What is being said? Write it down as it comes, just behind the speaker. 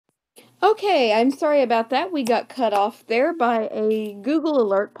Okay, I'm sorry about that. We got cut off there by a Google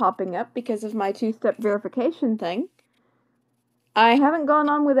alert popping up because of my two-step verification thing. I haven't gone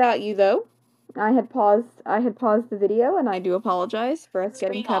on without you though. I had paused the video, and I do apologize for us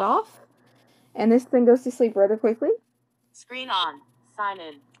getting cut off. And this thing goes to sleep rather quickly. Screen on. Sign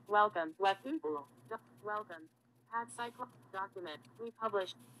in. Welcome. Web Google. Welcome. Add cycle document.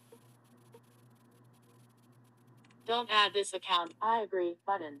 Republish. Don't add this account. I agree.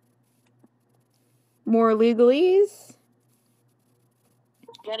 Button. More legalese.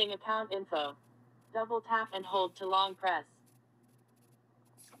 Getting account info. Double tap and hold to long press.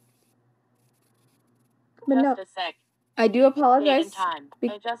 But Just no, a sec. I do apologize. Date and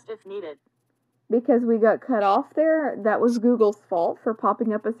time. Adjust if needed. Because we got cut off there. That was Google's fault for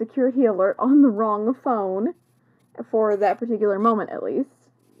popping up a security alert on the wrong phone for that particular moment, at least.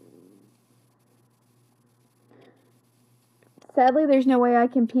 Sadly, there's no way I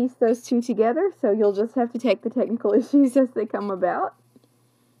can piece those two together, so you'll just have to take the technical issues as they come about.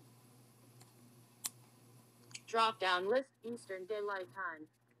 Drop down list Eastern Daylight Time.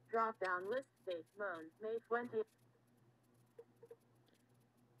 Drop down list date mode May 20th.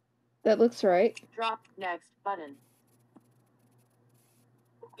 That looks right. Drop next button.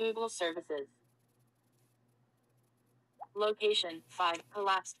 Google services. Location 5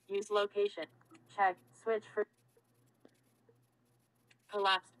 collapsed. Use location. Check. Switch for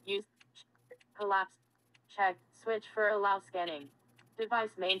collapsed. Use collapsed. Check. Switch for allow scanning. Device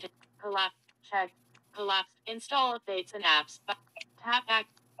maintain. Collapsed. Check. Collapsed. Install updates and apps. Tap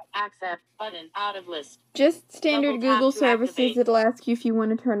accept button out of list. Just standard Double tap Google to services. activate. It'll ask you if you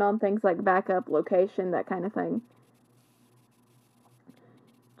want to turn on things like backup, location, that kind of thing.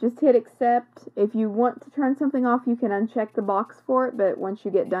 Just hit accept. If you want to turn something off, you can uncheck the box for it, but once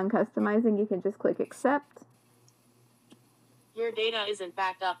you get done customizing, you can just click accept. Your data isn't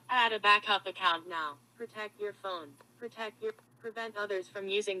backed up. Add a backup account now. Protect your phone. Prevent others from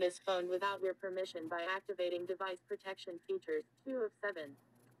using this phone without your permission by activating device protection features. 2 of 7.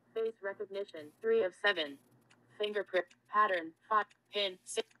 Face recognition. 3 of 7. Fingerprint. Pattern. 5. Pin.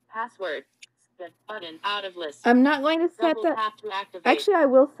 6. Password. Button out of list. I'm not going to set Double that. tap to activate. Actually, I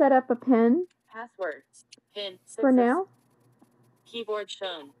will set up a pin Passwords. Pin. 6 for of now. Keyboard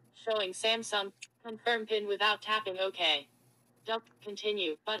shown. Showing Samsung. Confirm pin without tapping OK.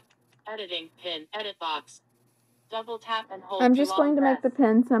 Continue. But editing. Pin. Edit box. Double tap and hold. I'm just going to make the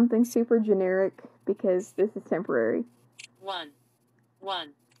pin something super generic because this is temporary. 1,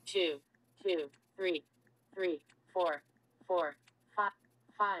 1, 2, 2, 3, 3, 4, 4, 5,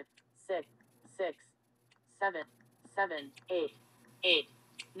 5, 6, 6, 7, 7, 8, 8,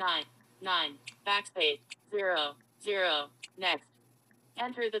 9, 9, backspace, 0, 0, next.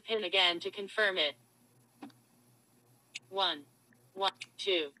 Enter the pin again to confirm it. 1, 1,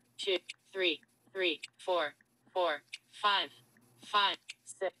 2, 2, 3, 3, 4, 4, 5, 5,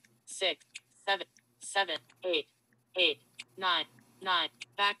 6, 6, 7, 7, 8, 8, 9, 9,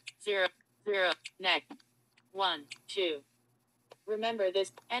 back, 0, 0, next. 1, 2. Remember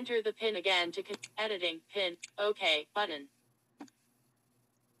this, enter the pin again to editing, pin, OK, button.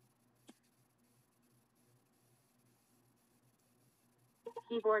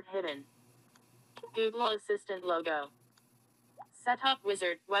 Keyboard hidden. Google Assistant logo. Setup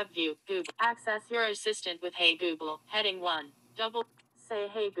wizard, web view, Google. Access your assistant with Hey Google, heading 1. Say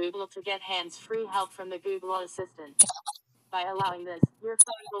Hey Google to get hands-free help from the Google Assistant. By allowing this, your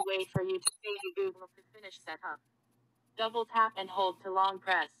phone will wait for you to say Hey Google to finish setup. Double tap and hold to long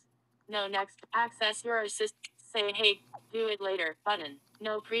press. No next, access your assistant. Say Hey, do it later, button.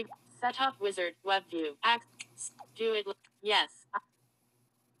 No setup wizard, web view. Do it, yes.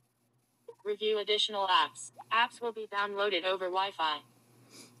 Review additional apps. Apps will be downloaded over Wi-Fi.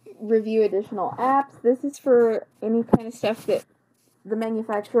 Review additional apps. This is for any kind of stuff that the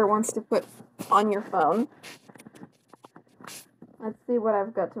manufacturer wants to put on your phone. Let's see what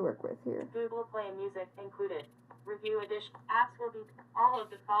I've got to work with here. Google Play Music included. Review additional apps will be all of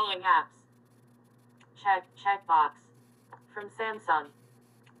the following apps. Checkbox. From Samsung.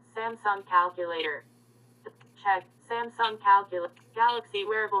 Samsung Calculator. Check. Samsung Calculator. Galaxy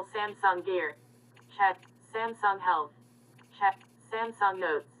Wearable Samsung Gear. Check. Samsung Health. Check. Samsung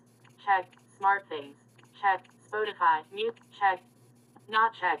Notes. Check. SmartThings. Check. Spotify. Mute. Check.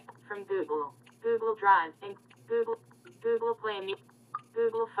 Not checked. From Google. Google Drive. Google Play Music.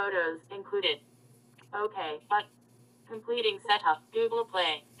 Google Photos included. OK, but completing setup. Google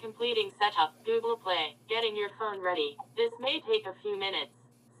Play. Completing setup. Google Play. Getting your phone ready. This may take a few minutes.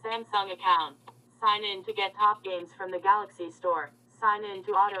 Samsung account. Sign in to get top games from the Galaxy Store. Sign in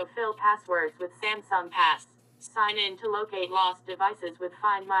to autofill passwords with Samsung Pass. Sign in to locate lost devices with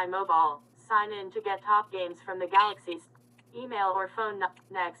Find My Mobile. Sign in to get top games from the Galaxies. Email or phone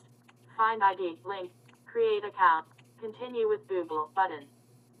next. Find ID link. Create account. Continue with Google button.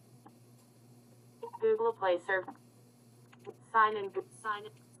 Google Play Service. Sign in. Sign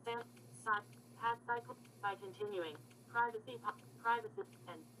path cycle by continuing. Privacy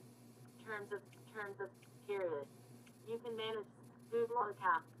and terms of period. You can manage Google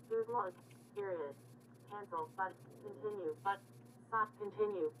account. Period. Cancel button. Continue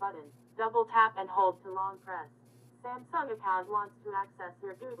button. Double tap and hold to long press. Samsung account wants to access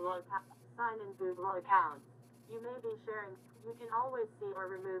your Google account. Sign in Google account. You may be sharing. You can always see or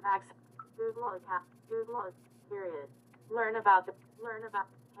remove access. Google account. Period. Learn about.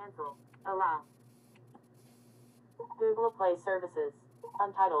 Cancel. Allow. Google Play Services.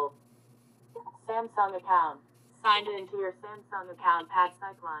 Untitled. Samsung account. Signed into your Samsung account. Path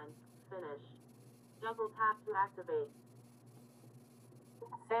Cycline. Finish. Double tap to activate.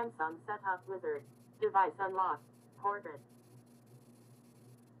 Samsung Setup Wizard. Device unlocked. Portrait.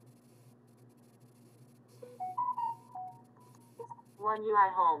 One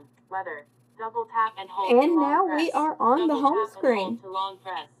UI Home. Weather. Double tap and hold. And now we are on the home screen. To long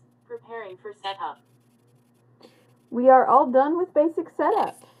press. Preparing for setup. We are all done with basic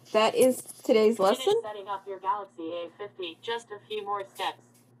setup. That is today's lesson. Finish setting up your Galaxy A50. Just a few more steps.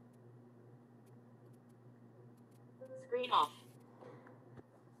 Screen off.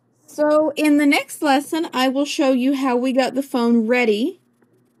 So in the next lesson, I will show you how we got the phone ready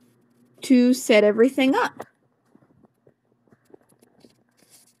to set everything up.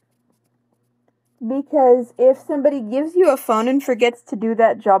 Because if somebody gives you a phone and forgets to do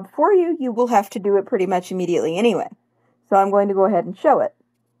that job for you, you will have to do it pretty much immediately anyway. So I'm going to go ahead and show it.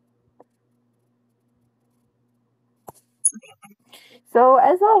 So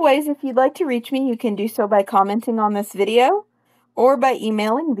as always, if you'd like to reach me, you can do so by commenting on this video or by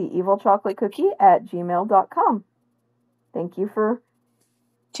emailing theevilchocolatecookie@gmail.com. Thank you for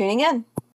tuning in.